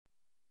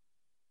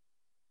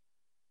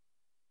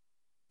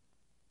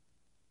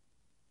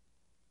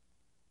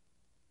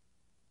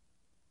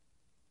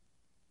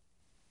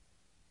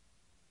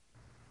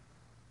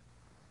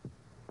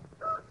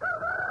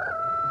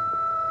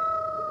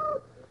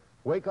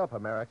Wake up,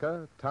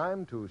 America.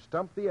 Time to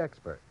stump the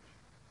experts.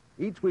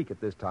 Each week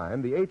at this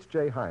time, the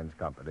H.J. Heinz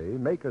Company,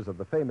 makers of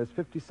the famous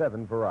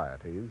 57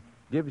 varieties,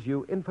 gives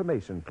you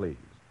Information Please.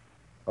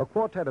 A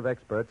quartet of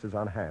experts is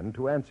on hand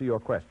to answer your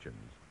questions.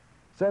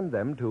 Send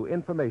them to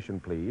Information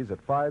Please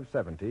at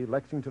 570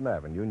 Lexington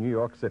Avenue, New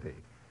York City.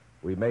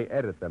 We may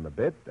edit them a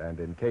bit, and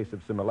in case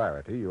of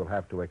similarity, you'll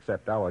have to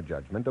accept our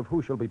judgment of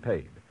who shall be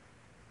paid.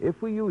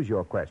 If we use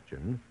your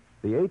question,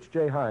 the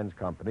H.J. Heinz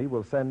Company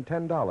will send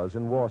 $10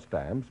 in war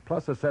stamps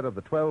plus a set of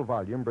the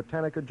 12-volume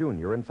Britannica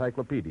Junior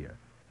Encyclopedia.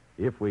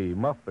 If we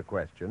muff the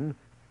question,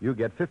 you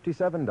get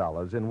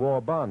 $57 in war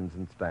bonds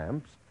and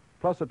stamps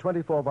plus a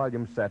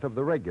 24-volume set of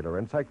the regular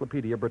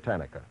Encyclopedia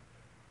Britannica.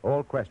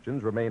 All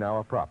questions remain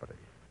our property.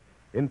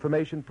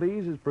 Information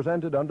Please is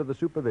presented under the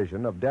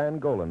supervision of Dan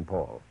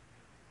Golenpaul.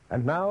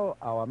 And now,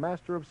 our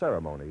Master of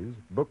Ceremonies,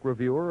 book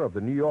reviewer of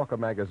the New Yorker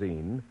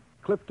magazine,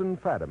 Clifton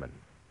Fadiman.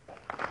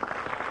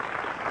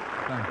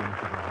 Thank you,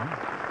 Mr.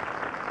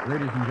 Brown.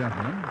 Ladies and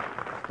gentlemen,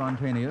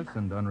 spontaneous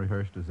and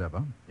unrehearsed as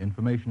ever,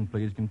 Information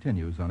Please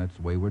continues on its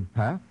wayward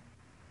path.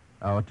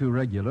 Our two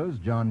regulars,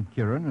 John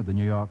Kieran of the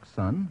New York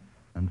Sun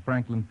and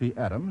Franklin P.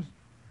 Adams,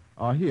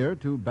 are here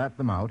to bat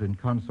them out in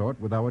consort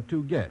with our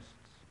two guests,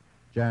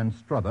 Jan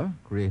Struther,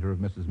 creator of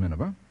Mrs.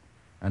 Miniver,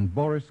 and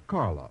Boris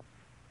Karloff,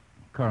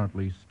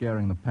 currently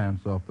scaring the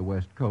pants off the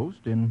West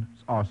Coast in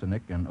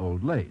arsenic and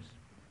old lace.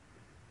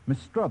 Miss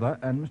Struther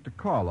and Mr.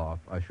 Karloff,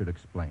 I should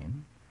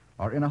explain,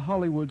 are in a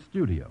Hollywood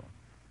studio,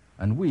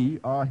 and we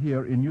are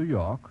here in New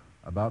York,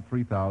 about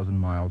 3,000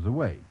 miles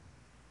away.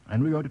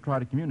 And we're going to try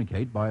to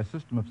communicate by a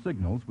system of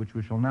signals which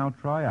we shall now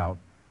try out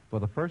for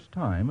the first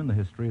time in the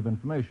history of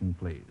Information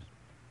Please.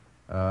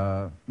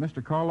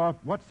 Mr. Karloff,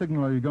 what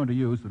signal are you going to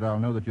use that I'll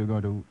know that you're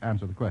going to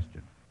answer the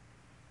question?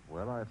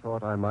 Well, I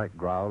thought I might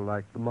growl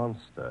like the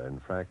monster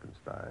in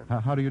Frankenstein.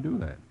 How do you do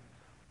that?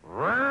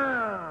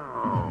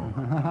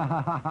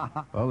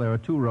 Well, there are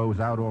two rows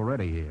out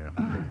already here.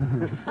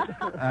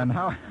 And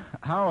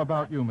how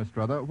about you, Miss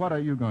Struther? What are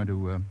you going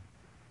to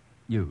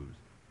use?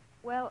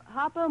 Well,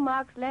 Harpo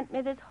Marx lent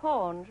me this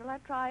horn. Shall I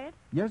try it?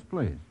 Yes,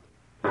 please.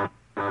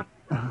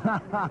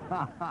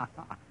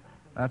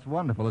 That's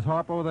wonderful. Is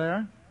Harpo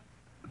there?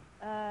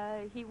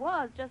 He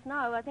was just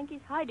now. I think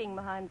he's hiding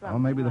behind something. Oh,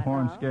 maybe the right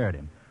horn now. scared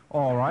him.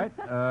 All right.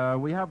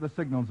 We have the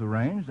signals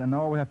arranged, and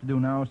all we have to do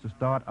now is to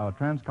start our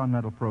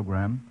transcontinental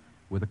program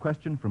with a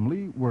question from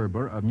Lee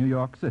Werber of New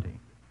York City.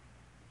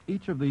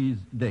 Each of these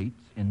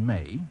dates in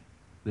May,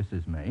 this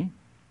is May,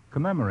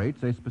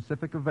 commemorates a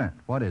specific event.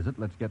 What is it?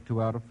 Let's get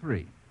 2 out of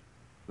 3.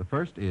 The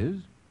first is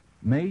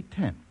May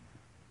 10th.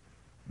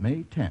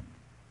 May 10th.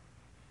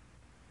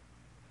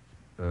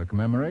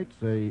 Commemorates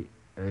an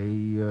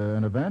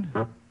event.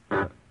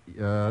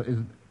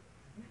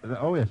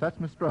 Oh, yes, that's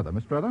Miss Struther.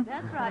 Miss Struther?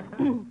 That's right.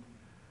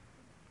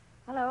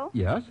 Hello?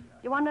 Yes?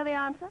 You want to know the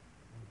answer?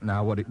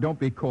 Now, don't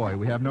be coy.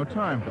 We have no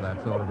time for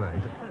that sort of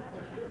thing.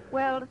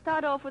 Well, to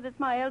start off with, it's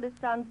my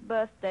eldest son's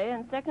birthday,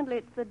 and secondly,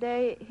 it's the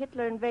day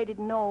Hitler invaded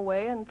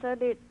Norway, and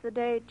thirdly, it's the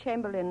day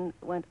Chamberlain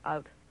went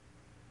out.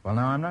 Well,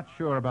 now, I'm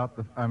sure about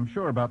the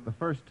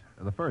first,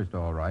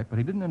 all right, but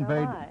he didn't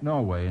invade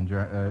Norway in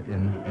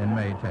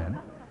May 10.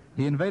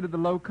 He invaded the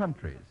Low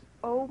Countries.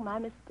 Oh, my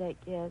mistake,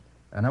 yes.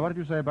 And now, what did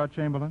you say about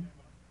Chamberlain?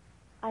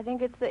 I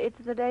think it's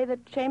the day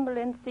that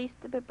Chamberlain ceased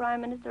to be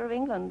Prime Minister of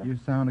England. You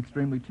sound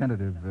extremely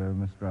tentative,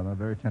 Miss Struther,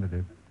 very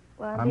tentative.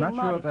 Well, I'm not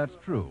sure if that's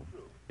true.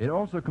 It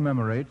also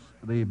commemorates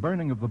the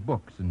burning of the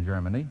books in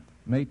Germany,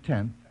 May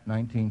 10th,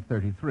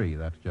 1933.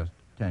 That's just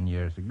 10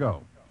 years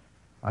ago.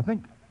 I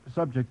think,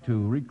 subject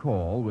to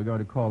recall, we're going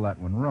to call that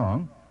one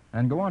wrong,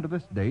 and go on to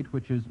this date,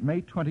 which is May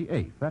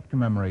 28th. That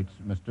commemorates,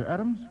 Mr.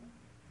 Adams?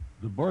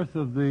 The birth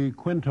of the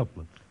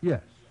quintuplets.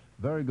 Yes,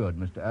 very good,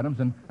 Mr. Adams.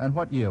 And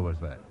what year was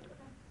that?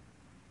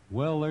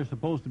 Well, they're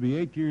supposed to be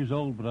 8 years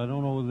old, but I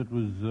don't know whether it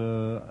was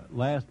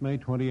last May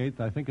 28th.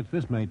 I think it's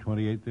this May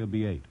 28th they'll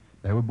be 8.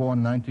 They were born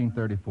in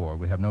 1934.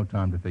 We have no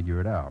time to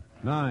figure it out.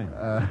 9.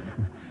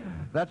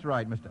 That's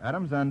right, Mr.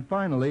 Adams. And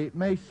finally,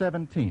 May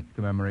 17th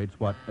commemorates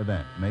what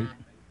event? Miss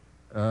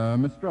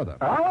Struther.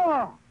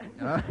 Oh!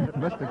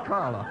 Mr.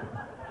 Karloff.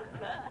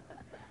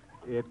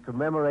 It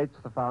commemorates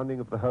the founding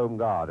of the Home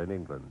Guard in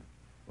England.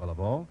 Well, of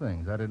all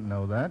things, I didn't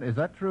know that. Is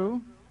that true?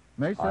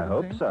 May 17th? I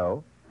hope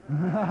so.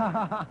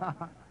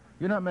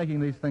 You're not making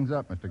these things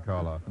up, Mr.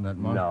 Karloff, in that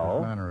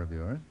monstrous manner of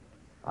yours.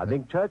 I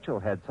think Churchill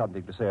had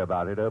something to say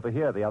about it over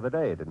here the other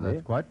day, didn't he?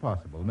 That's quite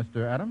possible.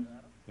 Mr. Adams?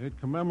 It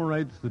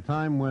commemorates the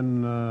time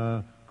when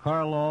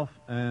Karloff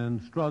and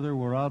Struther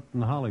were out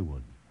in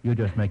Hollywood. You're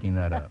just making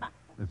that up.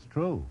 It's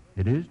true.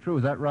 It is true.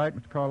 Is that right,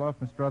 Mr. Karloff,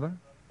 Miss Struther?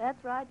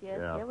 That's right, yes.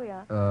 Yeah. Here we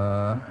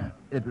are.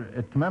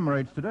 It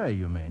commemorates today,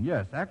 you mean?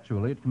 Yes,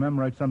 actually, it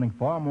commemorates something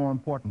far more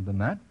important than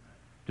that.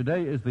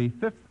 Today is the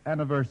 5th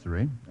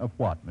anniversary of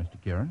what, Mr.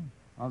 Kieran?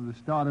 Of the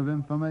start of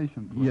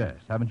Information Please. Yes.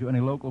 Haven't you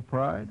any local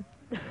pride?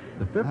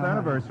 The 5th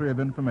anniversary of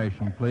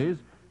Information Please.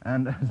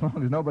 And as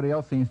long as nobody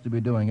else seems to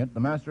be doing it, the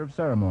Master of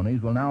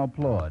Ceremonies will now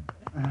applaud.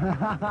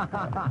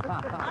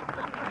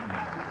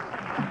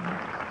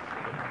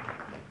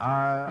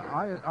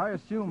 I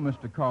assume,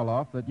 Mr.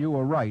 Karloff, that you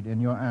were right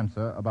in your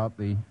answer about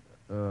the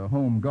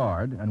Home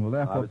Guard, and will I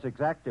therefore... was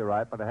exactly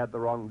right, but I had the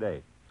wrong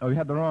date. Oh, you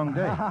had the wrong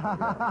date.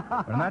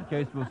 Well, in that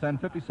case, we'll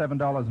send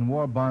 $57 in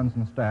war bonds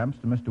and stamps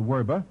to Mr.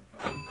 Werber,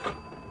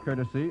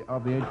 courtesy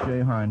of the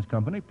H.J. Heinz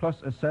Company,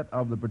 plus a set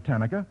of the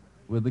Britannica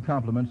with the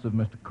compliments of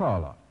Mr.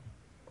 Karloff,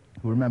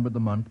 who remembered the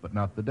month but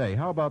not the day.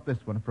 How about this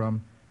one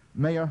from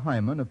Mayor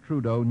Hyman of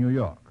Trudeau, New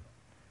York?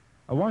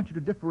 I want you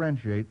to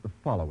differentiate the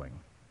following.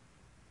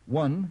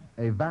 1,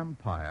 a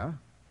vampire.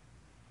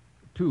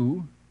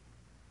 2,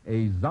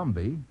 a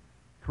zombie.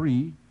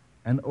 3,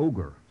 an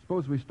ogre.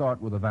 Suppose we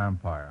start with a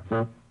vampire.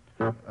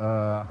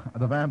 The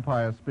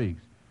vampire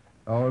speaks.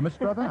 Oh, Miss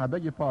Struther? I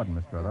beg your pardon,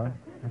 Miss Struther.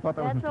 I thought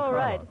that was That's Mr. all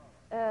right.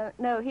 Karloff.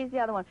 No, he's the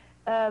other one.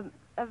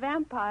 A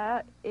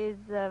vampire is,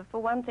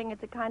 for one thing,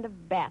 it's a kind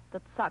of bat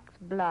that sucks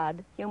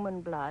blood,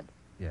 human blood.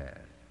 Yes.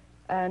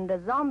 And a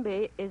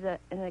zombie is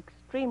an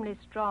extremely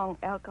strong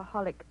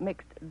alcoholic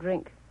mixed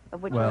drink,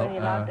 of which Well, you're only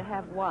allowed to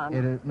have one.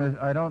 It is, Miss,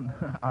 I don't...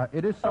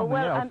 it is something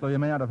else, though you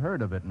may not have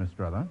heard of it, Miss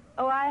Struther.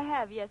 Oh, I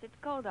have, yes. It's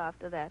called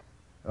after that.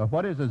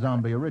 What is a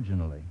zombie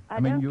originally? I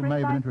mean, don't you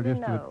may have been precisely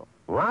introduced know.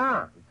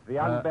 Wah! It's the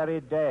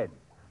unburied dead.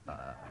 to it.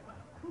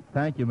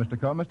 Thank you, Mr.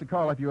 Karloff. Mr.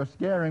 Karloff, you are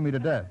scaring me to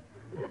death.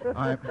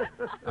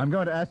 I'm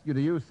going to ask you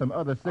to use some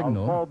other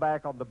signal. I'll fall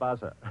back on the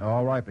buzzer.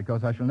 All right,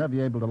 because I shall never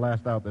be able to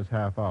last out this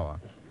half hour.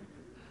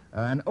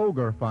 An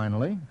ogre,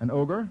 finally. An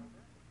ogre?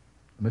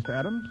 Mr.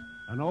 Adams?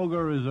 An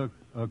ogre is a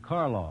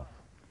Karloff.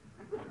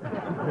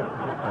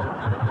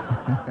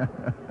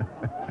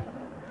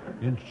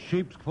 In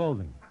sheep's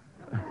clothing.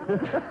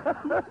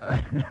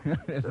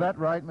 Is that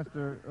right,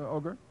 Mr.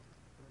 Ogre?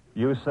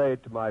 You say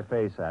it to my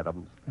face,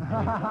 Adams.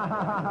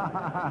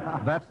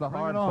 That's the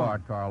hard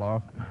part,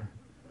 Karloff.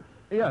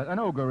 Yeah, an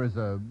ogre is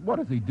a... What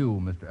does he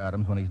do, Mr.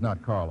 Adams, when he's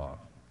not Karloff?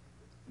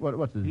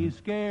 What's his... He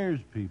scares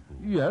people.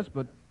 Yes,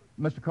 but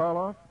Mr.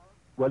 Karloff?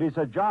 Well, he's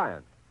a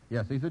giant.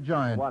 Yes, he's a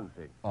giant. One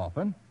thing.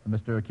 Often.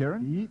 Mr.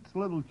 Kieran? He eats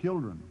little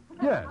children.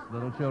 Yes,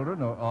 little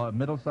children, or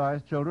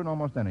middle-sized children,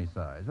 almost any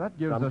size. That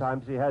gives us...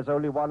 Sometimes he has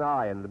only one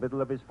eye in the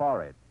middle of his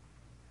forehead.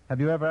 Have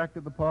you ever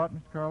acted the part,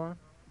 Mr. Karloff?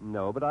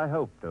 No, but I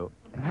hope to.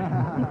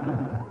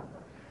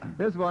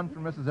 Here's one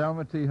from Mrs.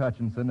 Elmer T.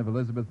 Hutchinson of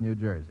Elizabeth, New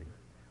Jersey.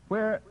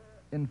 Where,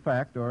 in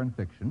fact or in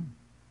fiction,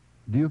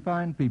 do you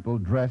find people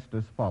dressed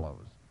as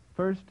follows?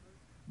 First,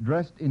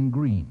 dressed in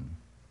green.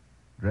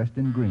 Dressed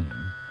in green.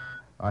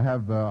 I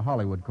have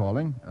Hollywood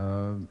calling.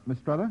 Miss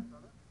Struther?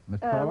 Mr.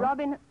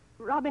 Karloff?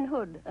 Robin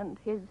Hood and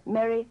his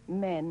merry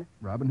men.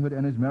 Robin Hood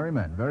and his merry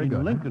men. Very good.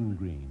 In Lincoln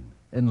Green.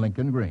 In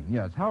Lincoln Green,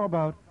 yes. How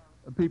about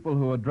people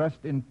who are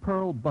dressed in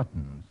pearl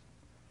buttons?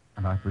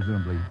 And I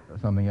presumably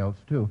something else,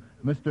 too.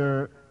 Was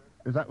that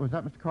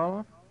Mr.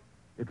 Karloff?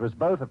 It was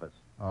both of us.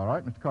 All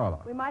right, Mr.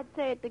 Karloff. We might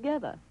say it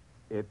together.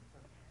 It's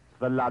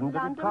the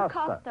London Coster.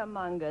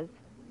 Costermongers.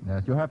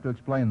 Yes, you'll have to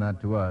explain that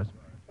to us.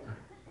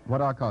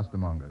 What are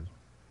costermongers?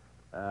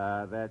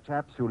 They're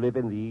chaps who live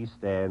in the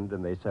East End,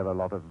 and they sell a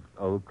lot of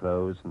old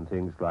clothes and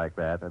things like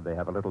that, and they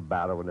have a little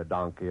barrow and a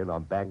donkey, and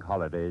on bank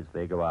holidays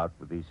they go out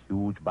with these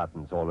huge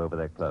buttons all over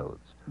their clothes.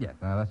 Yes,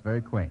 now that's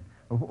very quaint.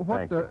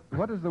 What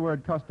does the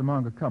word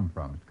costermonger come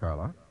from, Mr.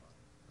 Karloff?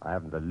 I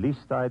haven't the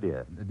least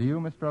idea. Do you,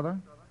 Miss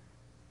Struther?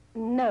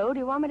 No, do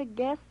you want me to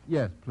guess?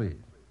 Yes, please.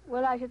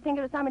 Well, I should think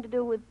it was something to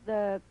do with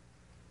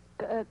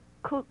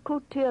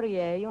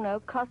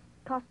couturier,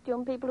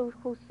 costume people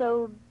who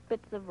sold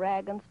bits of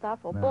rag and stuff,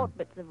 or bought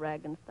bits of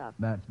rag and stuff.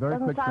 That's very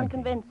Doesn't quick sound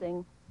thinking.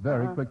 convincing.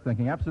 Very quick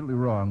thinking. Absolutely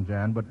wrong,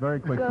 Jan, but very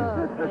quick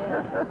Good, thinking.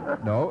 yeah.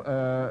 No,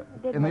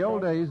 Did in the my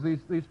old best. days,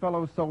 these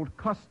fellows sold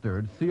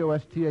custard,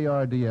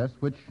 C-O-S-T-A-R-D-S,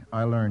 which,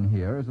 I learn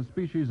here, is a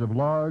species of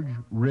large,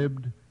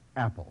 ribbed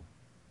apple.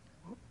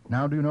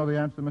 Now, do you know the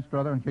answer, Miss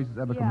Struther, in case it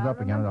ever comes I up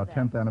again at our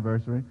remember 10th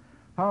anniversary?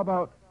 How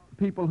about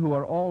people who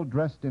are all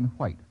dressed in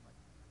white?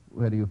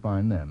 Where do you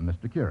find them,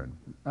 Mr. Kieran?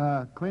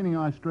 Cleaning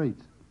our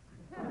streets.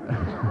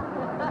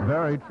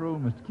 Very true,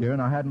 Mr. Kieran.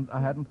 I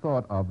hadn't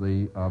thought of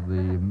the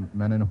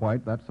men in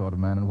white, that sort of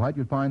man in white.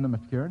 You'd find them,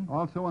 Mr. Kieran?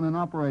 Also in an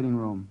operating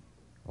room.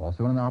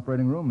 Also in an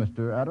operating room,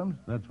 Mr. Adams?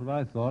 That's what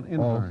I thought.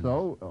 Interns.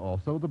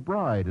 Also the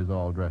bride is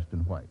all dressed in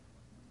white.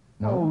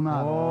 No? Oh,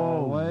 not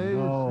always.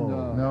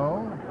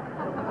 No?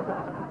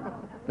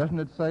 Doesn't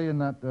it say in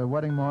that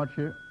wedding march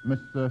here, Miss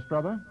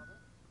Struther?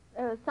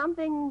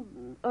 Something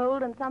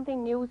old and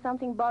something new,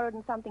 something borrowed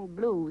and something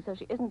blue, so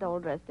she isn't all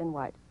dressed in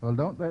white. Well,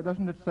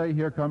 doesn't it say,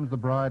 here comes the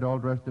bride all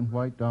dressed in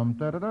white,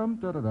 dum-da-da-dum,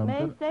 da-da-dum?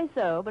 May say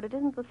so, but it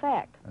isn't the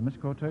fact. A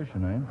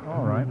misquotation, eh?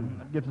 All right.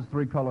 That gives us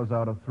 3 colors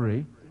out of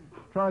 3.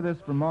 Try this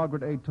from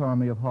Margaret A.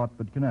 Tormey of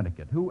Hartford,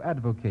 Connecticut, who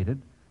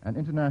advocated an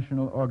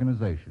international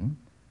organization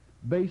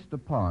based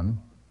upon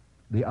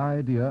the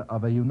idea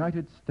of a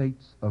United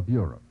States of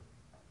Europe.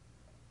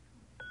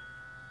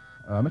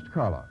 Mr.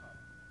 Karloff.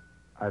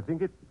 I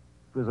think it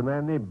was a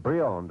man named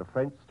Briand, a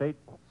French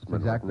statesman.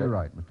 That's exactly wasn't it?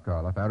 right, Mr.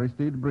 Karloff.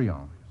 Aristide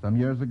Briand, some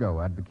years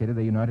ago, advocated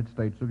a United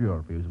States of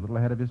Europe. He was a little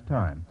ahead of his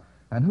time.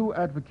 And who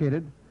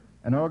advocated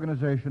an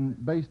organization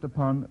based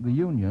upon the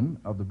union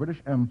of the British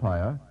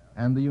Empire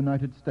and the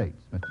United States?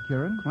 Mr.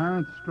 Kieran?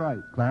 Clarence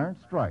Strite. Clarence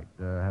Strite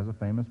has a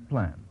famous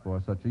plan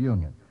for such a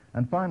union.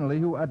 And finally,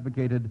 who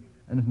advocated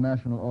an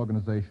international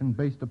organization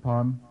based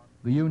upon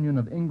the union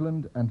of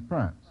England and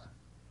France?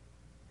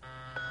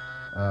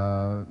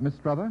 Miss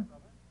Struther?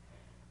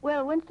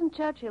 Well, Winston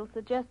Churchill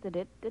suggested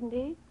it, didn't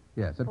he?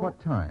 Yes. At what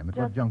time? At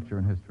what juncture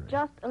in history?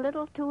 Just a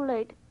little too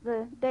late,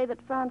 the day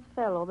that France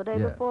fell, or the day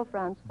Yes. before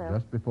France fell.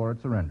 Just before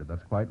it surrendered.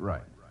 That's quite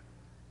right.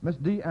 Miss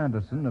D.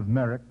 Anderson of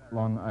Merrick,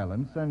 Long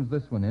Island, sends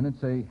this one in.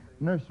 It's a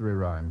nursery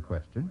rhyme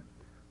question.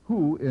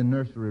 Who in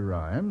nursery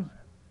rhymes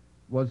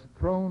was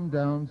thrown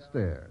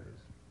downstairs?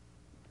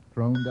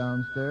 Thrown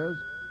downstairs?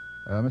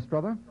 Miss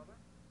Struther?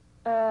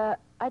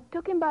 I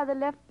took him by the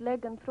left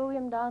leg and threw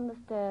him down the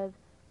stairs.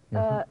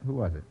 Yes, who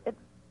was it?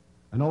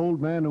 An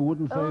old man who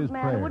wouldn't say his Old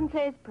man prayers. who wouldn't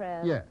say his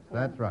prayers. Yes,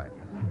 that's right.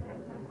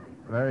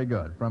 Very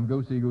good. From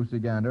Goosey Goosey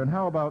Gander. And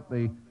how about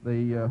the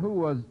who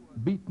was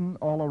beaten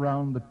all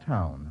around the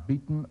town?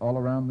 Beaten all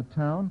around the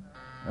town?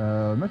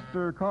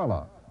 Mr.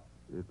 Karloff.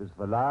 It was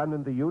the Lion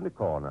and the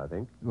Unicorn, I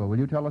think. Well, will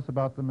you tell us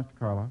about them, Mr.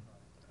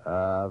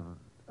 Karloff?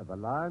 The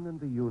Lion and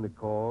the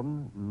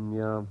Unicorn.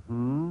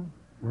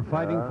 We're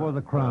fighting for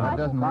the crown. That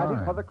doesn't Fighting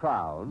rhyme. for the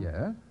crown.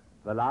 Yes,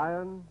 The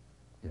Lion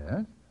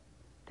yes.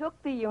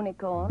 Took the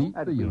unicorn. Beat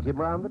and the beat him unicorn.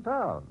 round the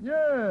town.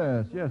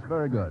 Yes, yes,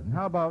 very good. And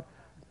how about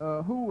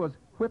who was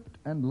whipped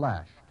and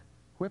lashed?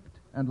 Whipped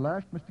and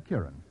lashed, Mr.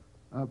 Kieran.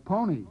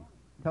 Pony.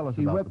 Tell us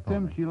She about whipped the pony.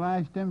 him, she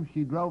lashed him,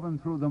 she drove him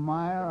through the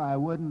mire. I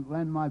wouldn't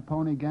lend my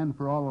pony again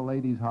for all the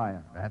ladies'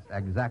 hire. That's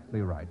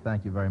exactly right.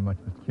 Thank you very much,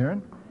 Mr.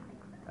 Kieran.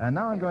 And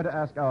now I'm going to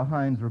ask our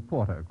Heinz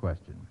reporter a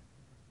question.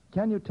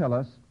 Can you tell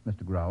us,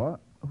 Mr. Grauer,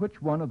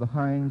 which one of the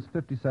Heinz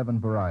 57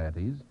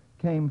 varieties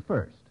came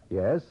first?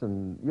 Yes,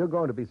 and you're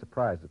going to be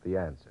surprised at the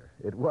answer.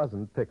 It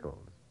wasn't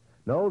pickles.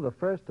 No, the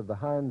first of the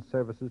Heinz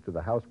services to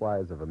the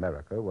housewives of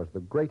America was the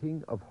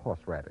grating of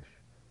horseradish.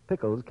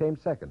 Pickles came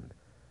second.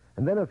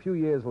 And then a few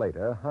years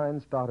later,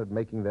 Heinz started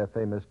making their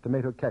famous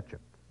tomato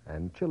ketchup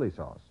and chili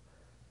sauce.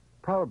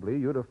 Probably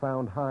you'd have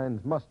found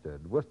Heinz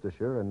mustard,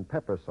 Worcestershire, and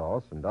pepper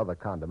sauce and other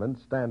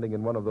condiments standing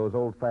in one of those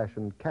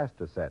old-fashioned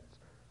caster sets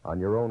on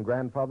your own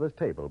grandfather's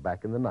table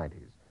back in the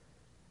 90s.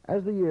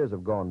 As the years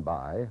have gone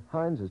by,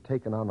 Heinz has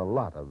taken on a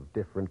lot of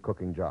different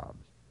cooking jobs,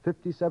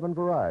 57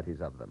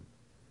 varieties of them.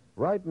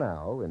 Right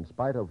now, in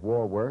spite of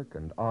war work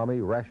and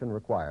Army ration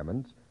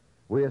requirements,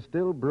 we are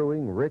still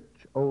brewing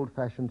rich,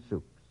 old-fashioned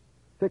soups,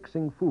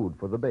 fixing food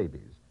for the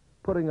babies,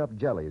 putting up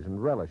jellies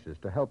and relishes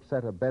to help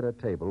set a better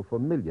table for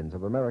millions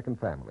of American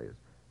families.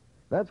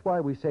 That's why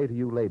we say to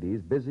you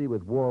ladies busy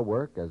with war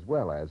work as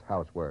well as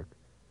housework,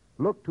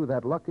 look to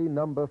that lucky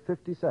number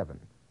 57.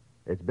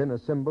 It's been a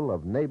symbol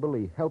of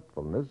neighborly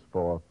helpfulness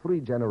for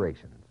 3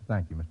 generations.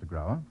 Thank you, Mr.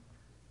 Grauer.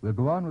 We'll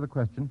go on with a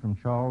question from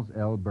Charles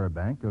L.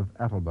 Burbank of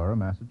Attleboro,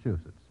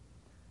 Massachusetts.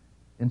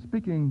 In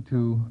speaking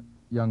to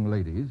young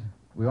ladies,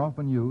 we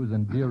often use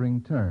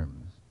endearing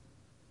terms,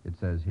 it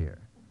says here.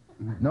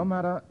 No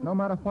matter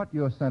what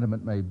your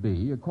sentiment may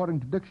be,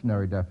 according to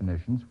dictionary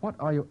definitions, what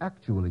are you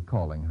actually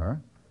calling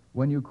her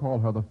when you call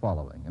her the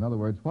following? In other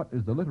words, what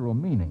is the literal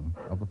meaning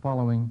of the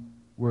following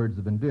words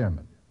of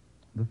endearment?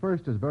 The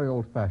first is very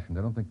old-fashioned.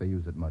 I don't think they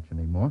use it much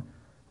anymore.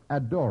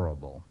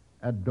 Adorable.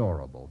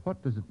 Adorable.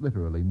 What does it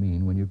literally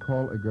mean when you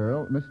call a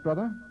girl, Miss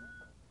Struther?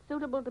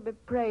 Suitable to be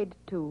prayed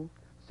to.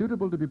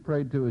 Suitable to be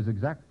prayed to is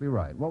exactly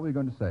right. What were you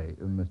going to say,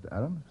 Mr.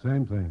 Adams?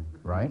 Same thing.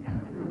 Right?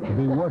 To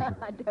be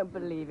worshipped. I don't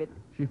believe it.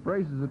 She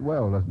phrases it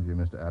well, doesn't she,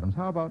 Mr. Adams?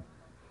 How about,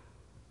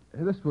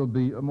 this will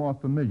be more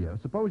familiar.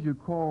 Suppose you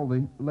call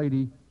the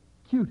lady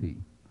Cutie.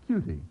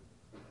 Cutie.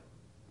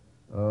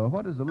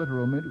 What is the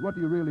literal meaning? What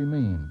do you really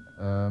mean,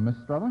 Miss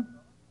Struther?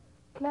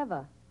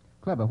 Clever.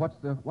 Clever.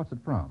 What's it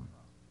from?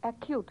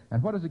 Acute.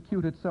 And what does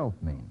acute itself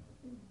mean?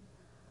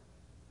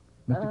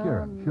 Mr.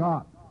 Kieran.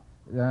 Sharp.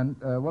 And,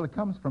 well, it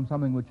comes from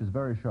something which is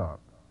very sharp.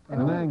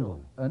 An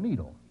angle. A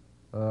needle.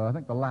 I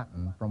think the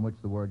Latin from which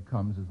the word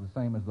comes is the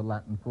same as the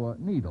Latin for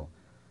needle.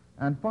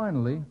 And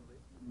finally,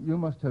 you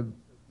must have,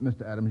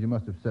 Mr. Adams, you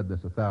must have said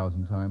this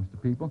 1,000 times to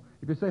people.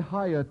 If you say,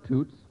 hiya,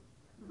 toots,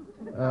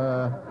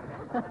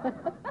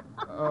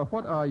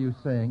 what are you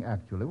saying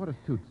actually? What does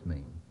toots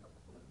mean?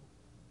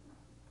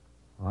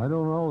 I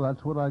don't know.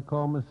 That's what I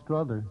call Miss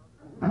Struther.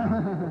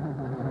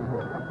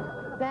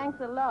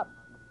 Thanks a lot.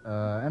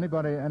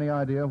 Anybody, any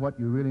idea what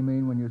you really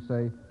mean when you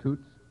say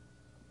toots,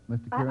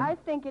 Mr. Kieran? I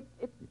think it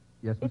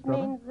Yes, Miss it Struther?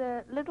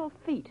 means little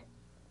feet.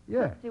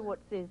 Yes. See what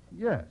is.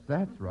 Yes,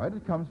 that's right.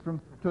 It comes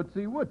from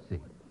Tootsie Wootsie.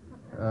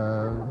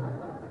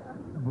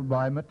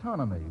 By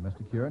metonymy,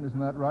 Mr. Kieran, isn't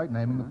that right?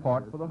 Naming the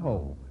part for the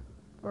whole.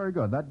 Very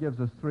good. That gives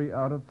us 3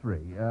 out of 3.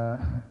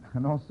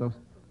 And also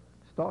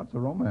starts a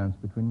romance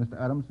between Mr.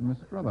 Adams and Miss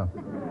Struther.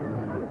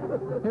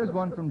 Here's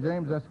one from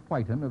James S.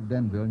 Whiten of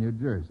Denville, New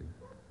Jersey.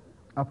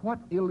 Of what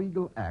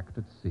illegal act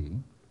at sea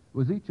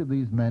was each of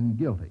these men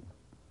guilty?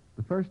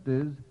 The first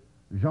is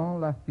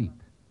Jean Lafitte.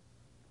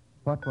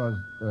 What was,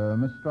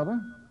 Miss Struther?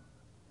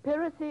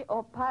 Piracy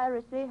or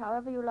piracy,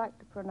 however you like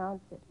to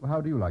pronounce it. Well,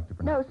 how do you like to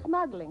pronounce it?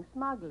 No,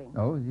 smuggling.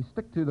 Oh, you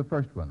stick to the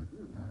first one.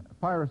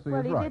 Piracy Well,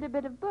 is he right. did a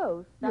bit of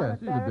both. down Yes, at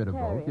he did a bit of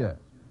both, Barataria. yes.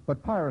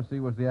 But piracy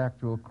was the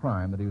actual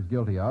crime that he was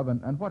guilty of.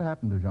 And what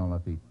happened to Jean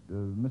Lafitte?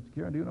 Mr.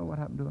 Kieran, do you know what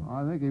happened to him?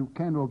 I think he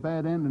came to a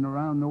bad ending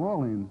around New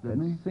Orleans,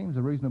 didn't he? It seems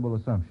a reasonable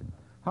assumption.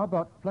 How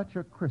about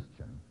Fletcher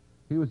Christian?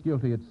 He was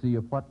guilty at sea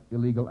of what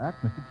illegal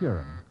act, Mr.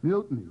 Kieran?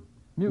 Mutiny.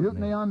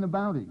 Mutiny on the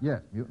Bounty.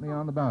 Yes, mutiny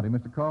on the Bounty.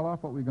 Mr.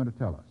 Karloff, what were you going to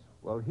tell us?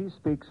 Well, he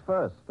speaks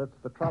first. That's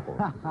the trouble.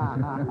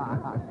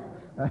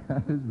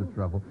 That is the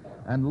trouble.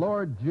 And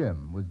Lord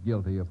Jim was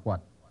guilty of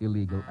what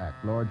illegal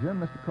act? Lord Jim,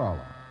 Mr.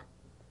 Karloff.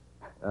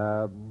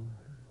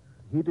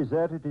 He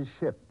deserted his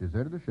ship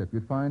Deserted the ship.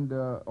 You'd find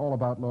all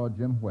about Lord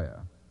Jim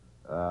where?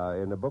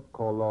 in a book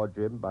called Lord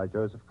Jim by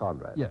Joseph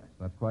Conrad. Yes,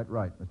 that's quite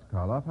right, Mr.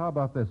 Karloff. How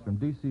about this from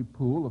D.C.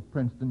 Poole of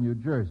Princeton, New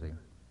Jersey?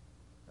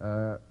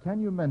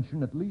 Can you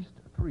mention at least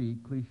 3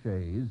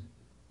 cliches,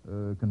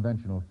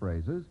 conventional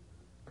phrases,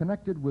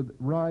 connected with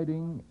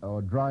riding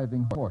or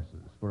driving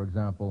horses? For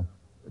example,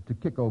 to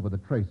kick over the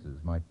traces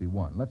might be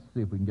one. Let's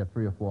see if we can get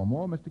 3 or 4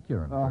 more. Mr.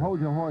 Kieran. Hold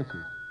your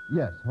horses.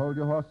 Yes, hold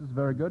your horses.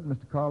 Very good,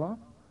 Mr. Karloff.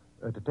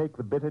 To take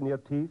the bit in your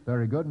teeth.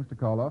 Very good, Mr.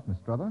 Karloff. Miss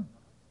Struther.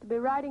 To be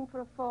riding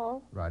for a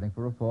fall. Riding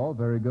for a fall.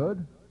 Very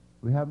good.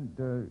 We haven't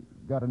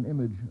got an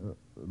image,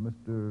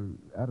 Mr.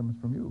 Adams,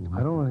 from you. I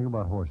don't know anything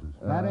about horses.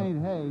 That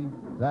ain't hay.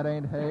 That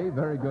ain't hay.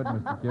 Very good,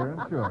 Mr.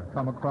 Kieran. Sure.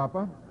 Come a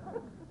cropper.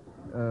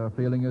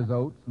 Feeling his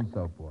oats and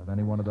so forth.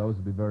 Any one of those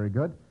would be very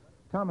good.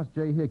 Thomas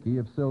J. Hickey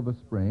of Silver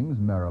Springs,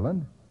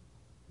 Maryland,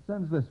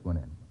 sends this one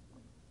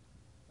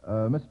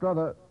in. Miss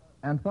Struther,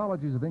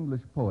 anthologies of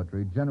English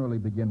poetry generally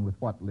begin with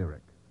what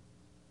lyric?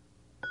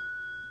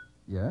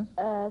 Yes?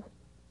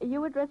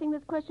 You addressing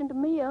this question to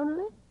me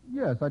only?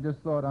 Yes, I just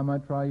thought I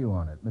might try you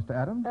on it. Mr.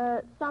 Adams?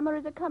 Summer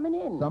is a-coming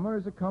in. Summer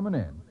is a-coming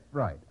in.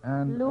 Right.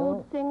 And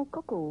Lude sing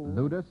cuckoo.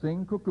 Luda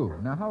sing cuckoo.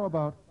 Now, how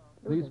about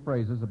these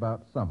phrases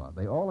about summer?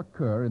 They all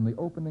occur in the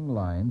opening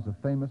lines of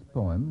famous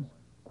poems.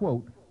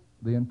 Quote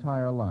the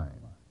entire line.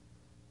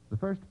 The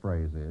first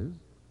phrase is,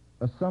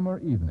 a summer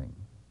evening.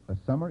 A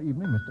summer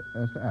evening,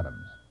 Mr.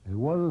 Adams. It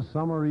was a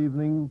summer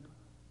evening,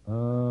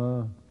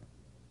 Battle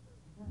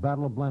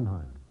of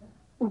Blenheim.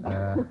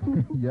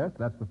 Yes,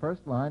 that's the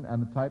first line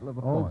and the title of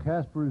the poem. Old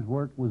Casper's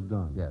work was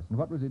done. Yes, and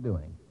what was he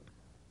doing?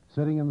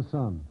 Sitting in the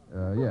sun.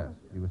 Yes,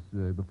 he was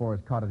before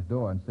his cottage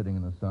door and sitting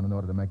in the sun in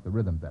order to make the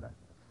rhythm better.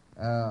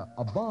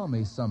 A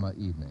balmy summer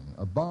evening.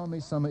 A balmy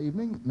summer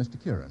evening,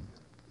 Mr. Kieran.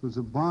 It was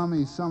a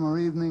balmy summer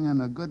evening,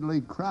 and a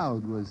goodly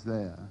crowd was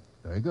there.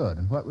 Very good.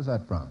 And what was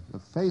that from? The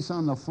Face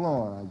on the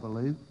Floor, I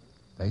believe.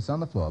 Face on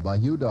the Floor by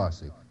Hugh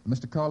Darcy.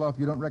 Mr. Karloff,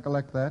 you don't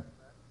recollect that?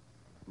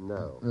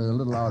 No. A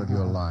little out of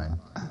your line.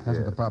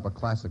 Hasn't the proper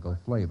classical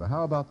flavor.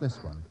 How about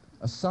this one?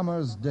 A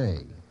summer's day.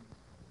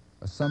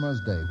 A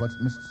summer's day. What's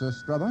Mr.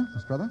 Struther?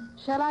 Miss Struther?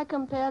 Shall I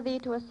compare thee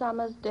to a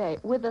summer's day,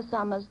 with a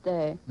summer's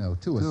day, No,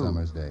 to a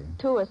summer's day.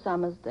 to a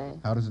summer's day?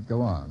 How does it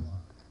go on?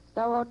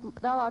 Thou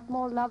art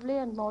more lovely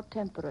and more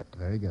temperate.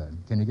 Very good.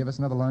 Can you give us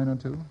another line or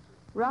two?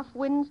 Rough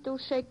winds do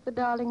shake the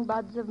darling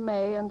buds of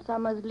May, and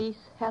summer's lease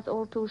hath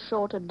all too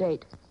short a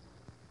date.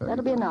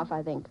 That'll be enough,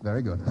 I think.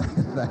 Very good.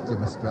 Thank you,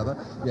 Miss Struther.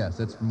 Yes,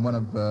 it's from one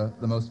of the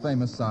most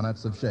famous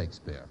sonnets of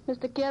Shakespeare.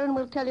 Mr. Kieran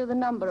will tell you the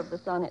number of the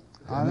sonnet.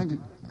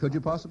 Could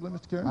you possibly,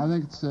 Mr. Kieran? I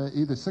think it's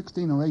either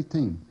 16 or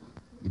 18.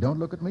 You don't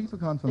look at me for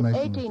confirmation.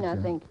 It's 18, Mr. I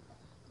Kieran. think.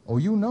 Oh,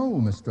 you know,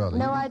 Miss Struther.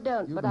 No, I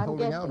don't, You've but been I'm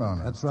holding guessing. out on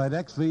it. That's right,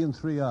 XV and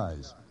 3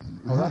 eyes.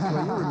 Oh, that's the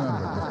way you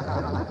remember it, Mr.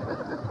 Adams.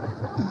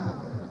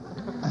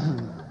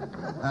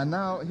 And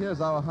now,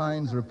 here's our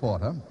Heinz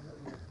reporter,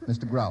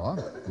 Mr.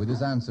 Grower, with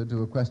his answer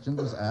to a question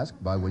that was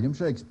asked by William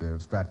Shakespeare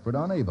of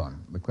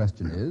Stratford-on-Avon. The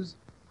question is,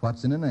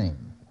 what's in a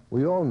name?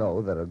 We all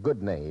know that a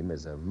good name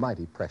is a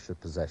mighty precious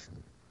possession.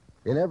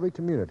 In every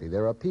community,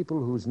 there are people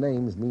whose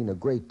names mean a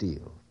great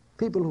deal.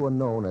 People who are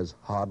known as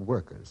hard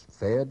workers,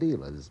 fair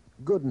dealers,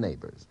 good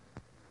neighbors.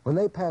 When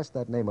they pass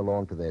that name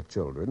along to their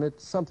children,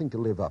 it's something to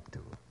live up to.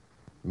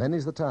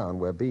 Many's the town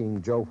where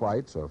being Joe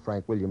White's or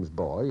Frank Williams'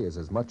 boy is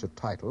as much a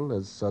title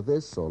as Sir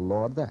this or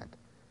Lord that.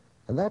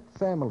 And that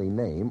family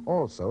name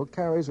also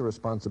carries a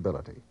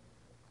responsibility.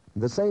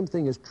 The same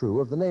thing is true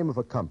of the name of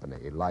a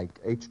company like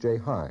H.J.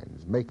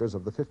 Heinz, makers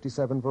of the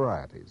 57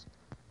 varieties.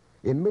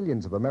 In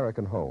millions of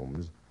American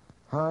homes,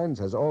 Heinz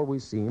has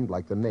always seemed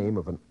like the name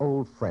of an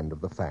old friend of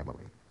the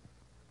family.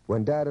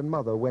 When Dad and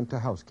Mother went to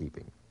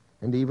housekeeping,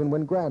 and even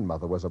when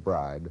Grandmother was a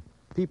bride,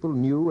 people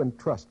knew and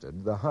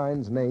trusted the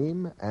Heinz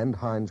name and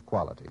Heinz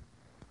quality.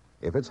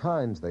 If it's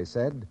Heinz, they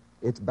said,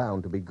 it's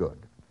bound to be good.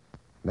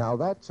 Now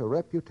that's a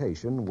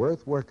reputation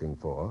worth working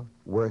for,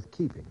 worth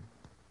keeping.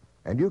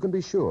 And you can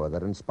be sure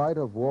that in spite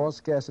of war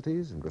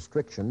scarcities and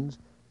restrictions,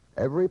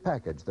 every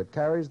package that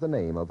carries the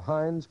name of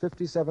Heinz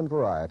 57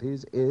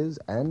 varieties is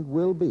and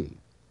will be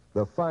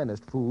the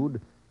finest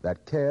food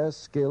that care,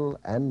 skill,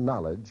 and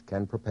knowledge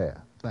can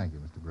prepare. Thank you,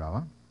 Mr.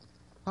 Grower.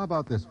 How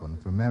about this one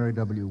from Mary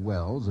W.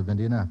 Wells of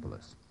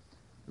Indianapolis?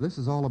 This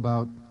is all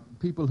about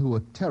people who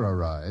are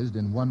terrorized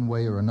in one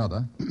way or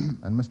another,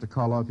 and Mr.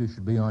 Karloff, you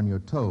should be on your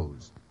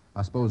toes.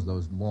 I suppose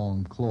those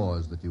long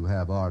claws that you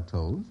have are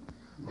toes.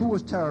 Who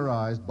was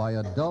terrorized by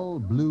a dull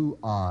blue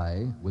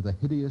eye with a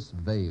hideous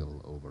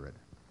veil over it?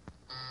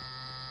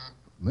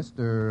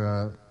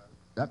 Mr.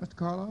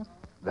 Karloff?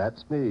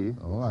 That's me.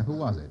 Oh, who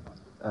was it?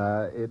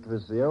 It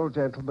was the old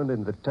gentleman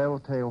in The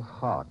Telltale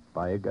Heart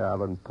by Edgar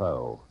Allan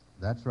Poe.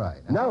 That's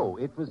right. No,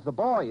 it was the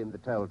boy in The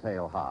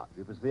Telltale Heart.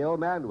 It was the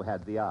old man who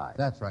had the eye.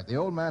 That's right. The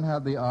old man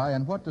had the eye,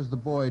 and what does the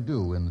boy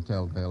do in The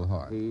Telltale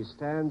Heart? He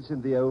stands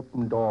in the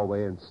open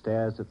doorway and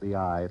stares at the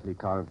eye till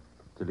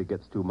he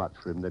gets too much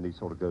for him, then he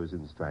sort of goes in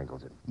and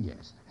strangles him.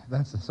 Yes.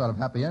 That's a sort of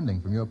happy ending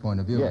from your point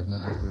of view, Yes. isn't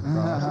it, Mr.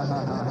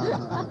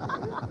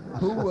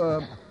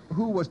 Karloff?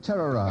 Who was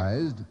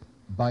terrorized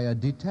by a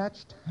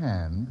detached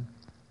hand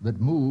that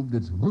moved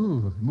its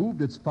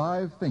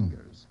 5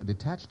 fingers? A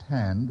detached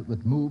hand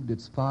that moved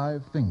its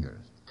 5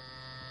 fingers.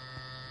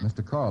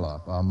 Mr.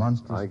 Karloff, our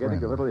monstrous I'm getting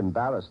friend. a little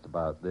embarrassed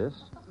about this.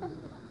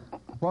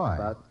 Why?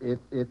 But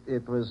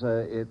it was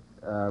a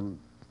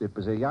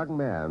young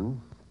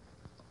man,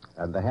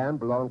 and the hand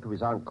belonged to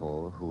his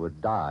uncle, who had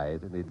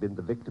died, and he'd been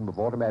the victim of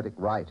automatic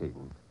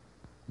writing.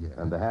 Yes.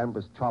 And the hand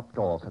was chopped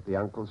off at the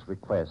uncle's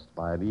request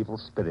by an evil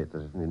spirit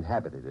that had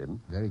inhabited him.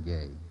 Very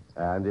gay.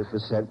 And it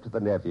was sent to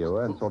the nephew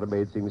and sort of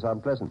made things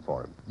unpleasant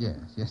for him.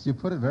 Yes, you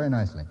put it very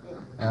nicely.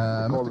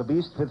 Called The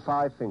Beast with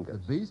 5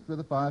 Fingers. The Beast with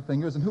the 5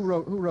 fingers. And who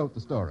wrote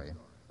the story?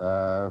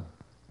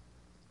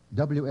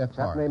 W.F. Is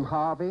that Harvey. name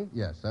Harvey?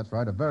 Yes, that's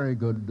right. A very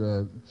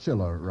good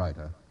Schiller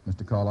writer,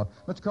 Mr. Karloff.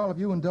 Mr. Karloff,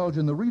 you indulge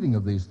in the reading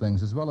of these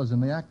things as well as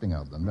in the acting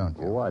of them, don't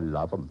you? Oh, I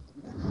love them.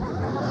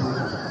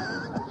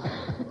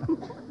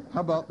 How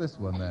about this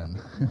one, then?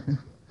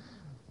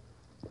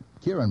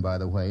 Kieran, by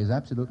the way, is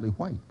absolutely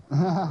white.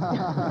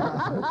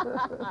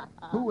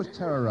 Who was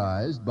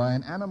terrorized by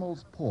an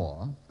animal's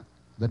paw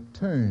that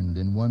turned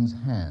in one's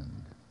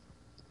hand?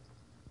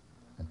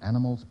 An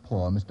animal's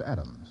paw, Mr.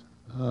 Adams.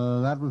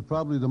 That was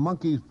probably The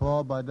Monkey's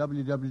Paw by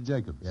W.W.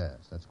 Jacobs. Yes,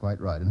 that's quite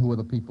right. And who were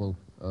the people?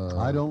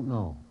 I don't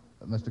know.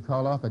 Mr.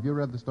 Karloff, have you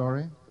read the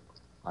story?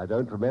 I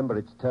don't remember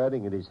its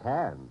turning in his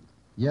hand.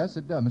 Yes,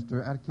 it does,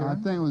 Mr. I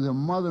Kieran. think it was a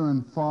mother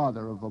and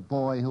father of a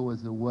boy who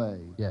was away.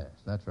 Yes,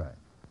 that's right.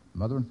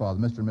 Mother and father,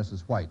 Mr. and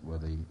Mrs. White were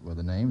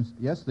the names.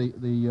 Yes,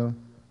 the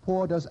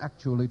paw does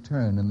actually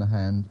turn in the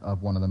hand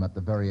of one of them at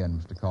the very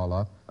end, Mr.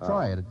 Karloff.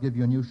 Try it. It'll give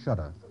you a new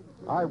shudder.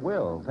 I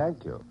will,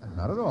 thank you.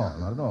 Not at all,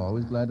 not at all.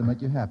 Always glad to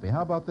make you happy.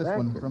 How about this Thank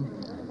one you.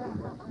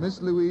 from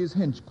Miss Louise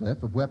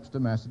Hinchcliffe of Webster,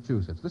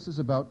 Massachusetts? This is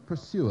about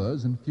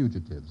pursuers and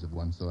fugitives of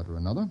one sort or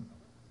another.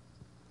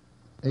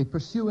 A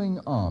pursuing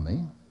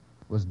army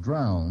was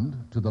drowned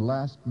to the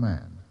last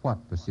man.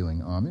 What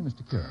pursuing army,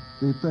 Mr. Kieran?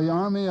 The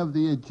army of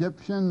the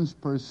Egyptians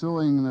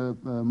pursuing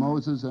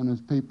Moses and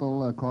his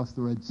people across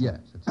the Red Sea. Yes,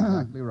 that's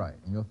exactly right.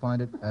 And you'll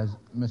find it, as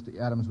Mr.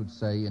 Adams would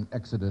say, in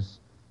Exodus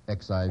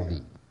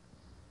XIV.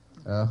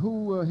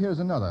 Here's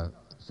another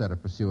set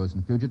of pursuers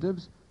and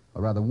fugitives,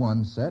 or rather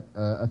one set.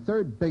 A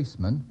third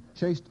baseman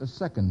chased a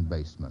second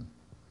baseman.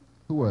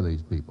 Who were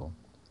these people?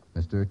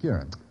 Mr.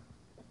 Kieran.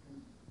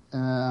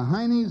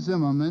 Heine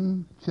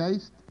Zimmerman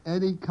chased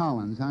Eddie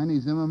Collins. Heine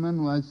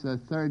Zimmerman was the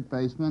third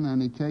baseman,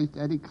 and he chased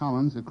Eddie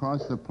Collins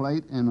across the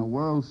plate in a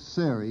World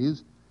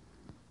Series.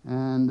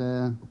 And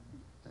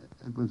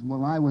it was,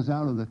 well, I was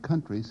out of the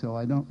country, so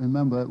I don't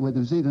remember. It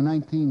was either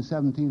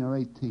 1917 or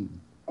 18.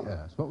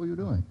 Yes, what were you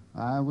doing?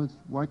 I was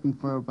working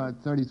for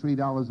about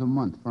 $33 a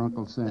month for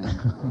Uncle Sam.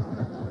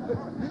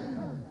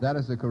 That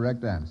is the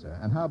correct answer.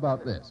 And how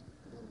about this?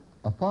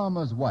 A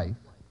farmer's wife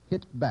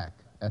hit back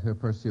at her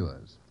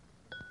pursuers.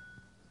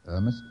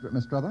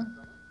 Miss Struther?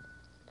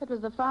 It was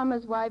the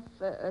farmer's wife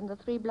and the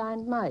 3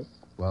 blind mice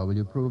Well, will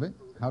you prove it?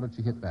 How did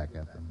she hit back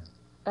at them?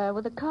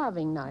 with a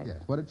carving knife. Yes.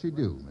 What did she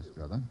do, Miss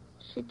Struther?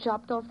 She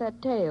chopped off their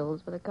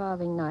tails with a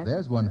carving knife.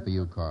 There's one for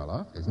you,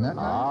 Karloff. Isn't that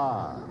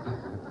nice?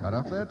 Cut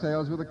off their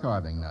tails with a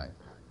carving knife.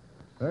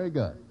 Very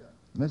good.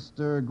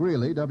 Mr.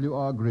 Greeley,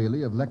 W.R.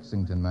 Greeley of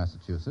Lexington,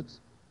 Massachusetts,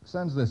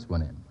 sends this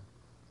one in.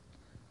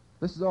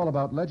 This is all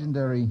about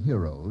legendary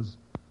heroes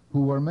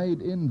who were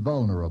made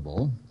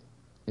invulnerable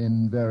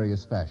in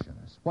various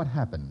fashions. What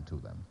happened to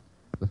them?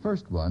 The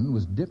first one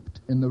was dipped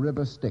in the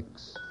river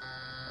Styx.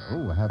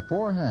 Oh, I have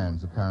 4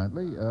 hands,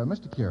 apparently.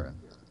 Mr. Kieran.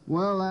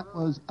 Well, that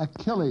was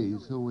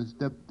Achilles, who was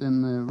dipped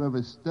in the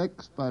river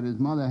Styx, but his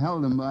mother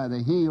held him by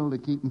the heel to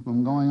keep him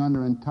from going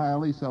under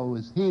entirely, so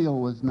his heel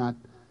was not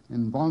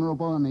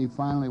invulnerable, and he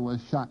finally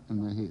was shot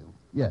in the heel.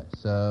 Yes,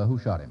 who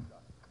shot him?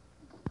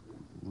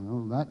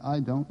 Well, that I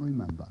don't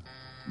remember.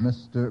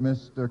 Mr.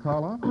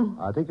 Karloff?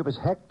 I think it was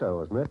Hector,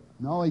 wasn't it?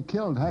 No, he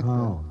killed Hector.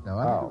 Oh.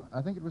 No,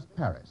 I think it was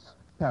Paris.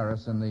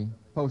 Paris, in the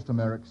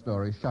post-Homeric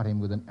story, shot him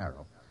with an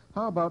arrow.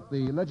 How about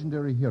the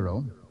legendary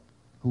hero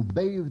who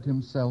bathed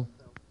himself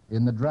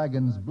in the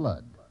dragon's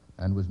blood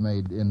and was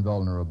made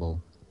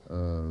invulnerable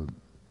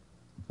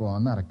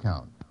on that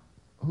account?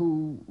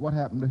 What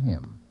happened to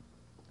him?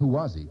 Who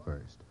was he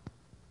first?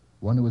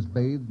 One who was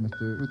bathed, Miss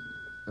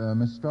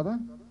Struther?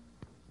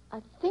 I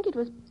think it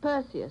was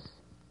Perseus.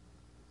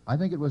 I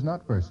think it was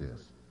not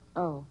Perseus.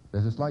 Oh.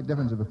 There's a slight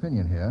difference of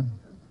opinion here.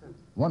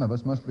 One of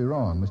us must be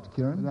wrong, Mr. Would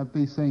Kieran. that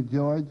be St.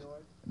 George?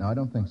 No, I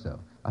don't think so.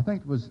 I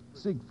think it was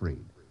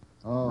Siegfried.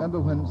 Oh. Remember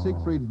when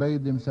Siegfried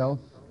bathed himself?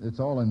 It's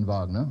all in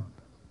Wagner.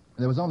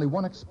 There was only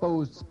one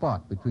exposed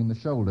spot between the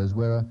shoulders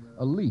where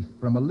a leaf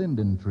from a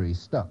linden tree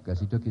stuck as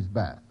he took his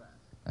bath.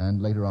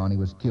 And later on he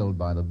was killed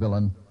by the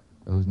villain,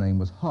 whose name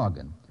was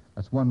Hagen.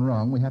 That's one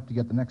wrong. We have to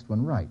get the next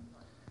one right.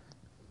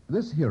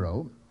 This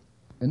hero,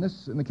 in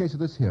the case of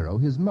this hero,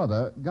 his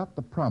mother got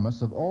the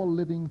promise of all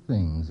living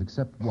things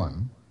except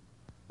one,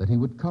 that he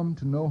would come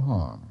to no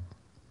harm.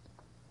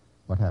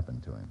 What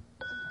happened to him?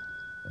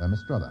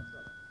 Miss Struther.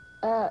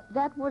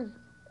 That was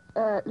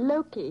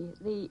Loki,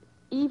 the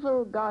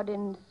evil god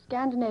in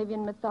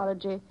Scandinavian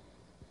mythology,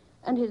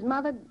 and his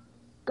mother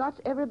got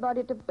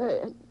everybody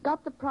to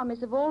got the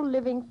promise of all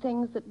living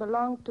things that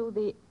belonged to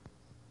the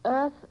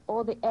earth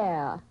or the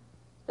air,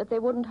 that they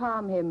wouldn't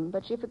harm him.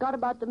 But she forgot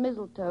about the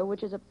mistletoe,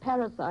 which is a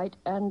parasite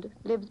and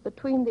lives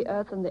between the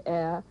earth and the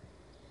air.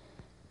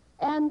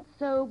 And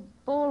so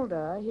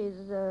Balder, his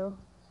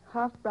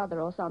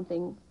half-brother or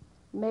something,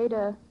 made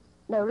a...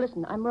 No,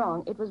 listen, I'm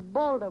wrong. It was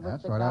Balder was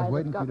That's the right. guy I was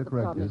waiting that for got you to the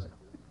correct promise. you.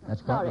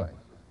 That's quite Sorry. right.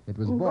 It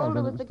was Balder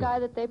Balder was the guy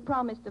killed. that they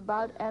promised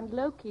about, and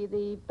Loki,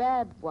 the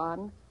bad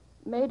one,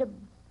 made a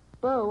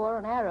bow or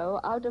an arrow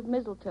out of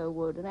mistletoe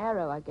wood, an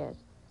arrow, I guess.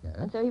 Yes.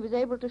 And so he was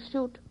able to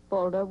shoot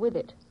Balder with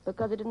it,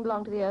 because it didn't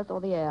belong to the earth or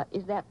the air.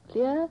 Is that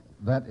clear?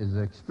 That is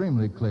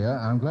extremely clear.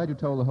 I'm glad you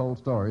told the whole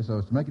story so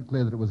as to make it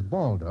clear that it was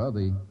Balder,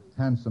 the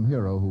handsome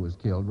hero, who was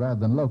killed, rather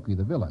than Loki,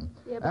 the villain.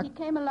 Yeah, but he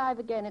came alive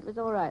again. It was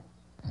all right.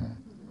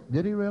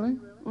 Did he really?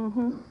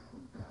 Mm-hmm.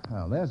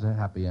 Well, there's a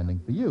happy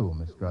ending for you,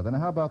 Miss Struther. Now,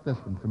 how about this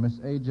one from Miss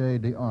A.J.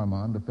 de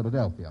Armand of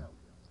Philadelphia?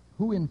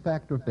 Who, in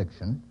fact or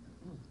fiction,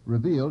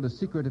 revealed a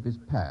secret of his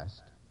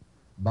past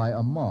by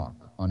a mark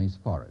on his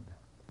forehead?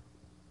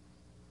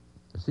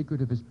 The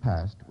secret of his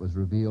past was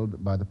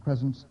revealed by the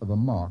presence of a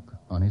mark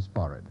on his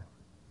forehead.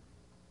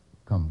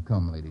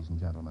 Come, ladies and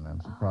gentlemen. I'm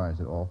surprised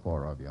at all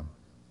four of you.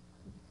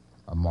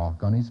 A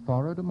mark on his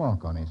forehead, a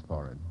mark on his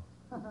forehead.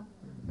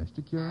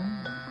 Mr.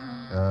 Kieran?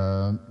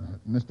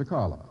 Mr.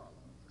 Karloff.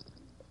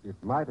 It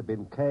might have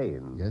been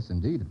Cain. Yes,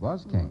 indeed, it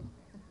was Cain.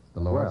 The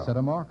Lord Well. set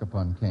a mark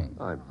upon Cain.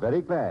 I'm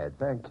very glad,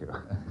 thank you.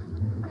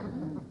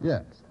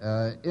 Yes.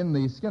 In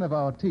The Skin of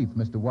Our Teeth,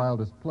 Mr.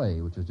 Wilder's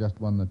play, which has just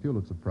won the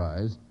Pulitzer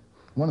Prize,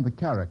 one of the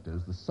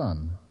characters, the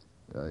son,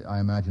 I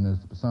imagine is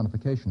the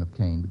personification of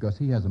Cain, because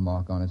he has a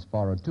mark on his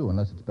forehead, too,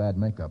 unless it's bad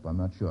makeup, I'm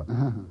not sure.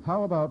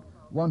 How about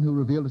one who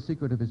revealed a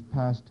secret of his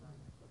past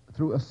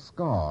through a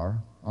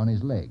scar on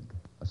his leg?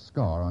 A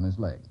scar on his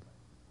leg.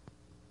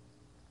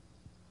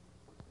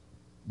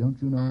 Don't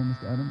you know,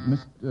 Mr.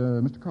 Adams?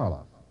 Mr.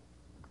 Karloff.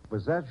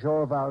 Was that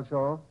Jean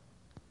Valjean?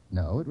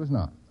 No, it was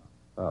not.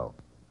 Oh.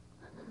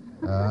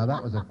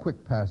 That was a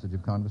quick passage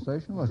of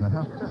conversation, wasn't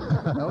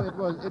it? No,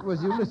 it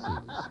was Ulysses.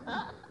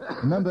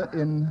 Remember,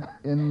 in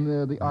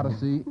the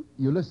Odyssey,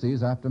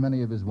 Ulysses, after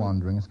many of his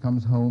wanderings,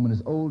 comes home, and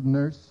his old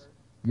nurse,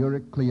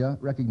 Euryclea,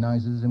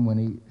 recognizes him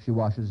when she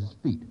washes his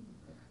feet.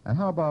 And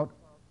how about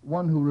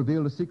one who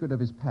revealed a secret of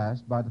his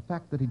past by the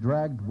fact that he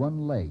dragged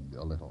one leg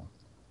a little?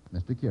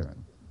 Mr.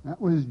 Kieran. That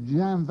was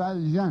Jean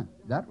Valjean.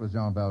 That was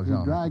Jean Valjean.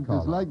 He dragged Mr.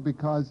 his Karloff. leg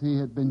because he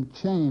had been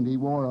chained. He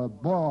wore a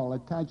ball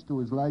attached to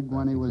his leg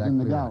when he was in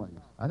the Exactly right. galleys.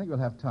 I think we'll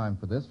have time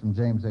for this from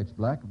James H.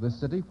 Black of this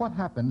city. What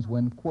happens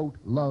when, quote,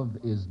 love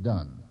is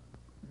done?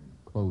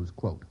 Close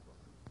quote.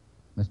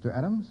 Mr.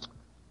 Adams?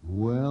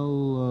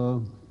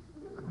 Well,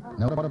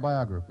 No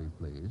autobiography,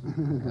 please.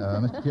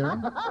 Mr.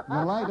 Kieran?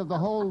 The light of the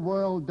whole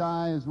world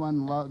dies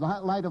when the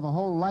light of a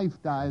whole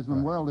life dies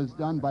when world is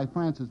done, by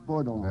Francis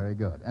Bordelon. Very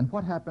good. And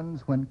what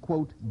happens when,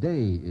 quote,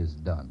 day is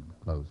done?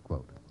 Close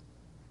quote.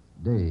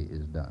 Day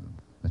is done.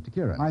 Mr.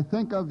 Kieran? I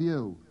think of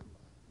you.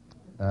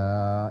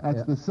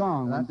 That's the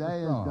song. When That's the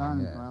day song, is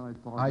done. yes. Well,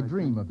 it's all I right.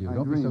 dream of you. I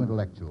Don't be dream so of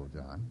intellectual,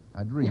 John.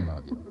 I dream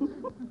of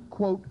you.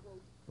 Quote,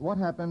 what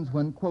happens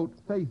when, quote,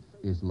 faith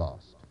is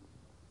lost?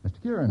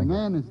 Mr. Kieran The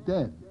again. man is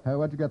dead.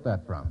 Where'd you get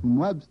that from? From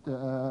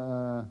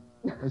Webster,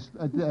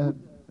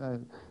 a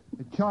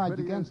charge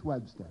against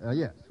Webster.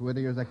 Yes,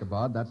 Whittier's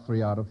Ichabod. That's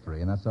 3 out of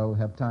 3, and that's all we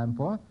have time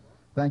for.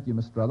 Thank you,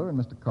 Miss Struther and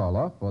Mr.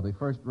 Karloff, for the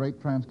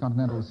first-rate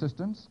transcontinental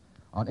assistance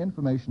on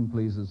Information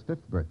Please's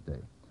 5th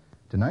birthday.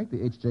 Tonight,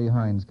 the H.J.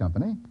 Heinz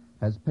Company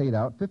has paid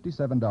out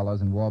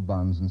 $57 in war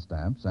bonds and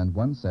stamps and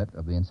 1 set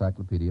of the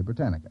Encyclopedia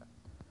Britannica.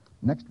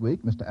 Next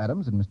week, Mr.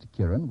 Adams and Mr.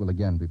 Kieran will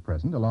again be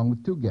present, along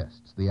with 2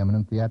 guests, the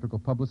eminent theatrical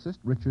publicist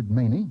Richard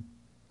Maney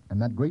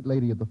and that great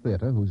lady of the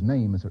theater whose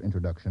name is her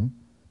introduction,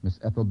 Miss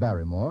Ethel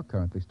Barrymore,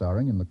 currently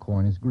starring in The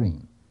Corn is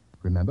Green.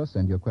 Remember,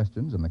 send your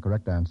questions and the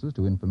correct answers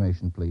to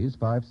Information Please,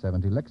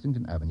 570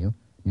 Lexington Avenue,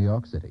 New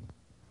York City.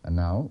 And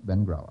now,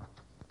 Ben Grauer.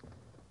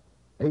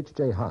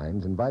 H.J.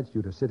 Heinz invites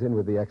you to sit in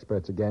with the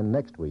experts again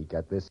next week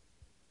at this...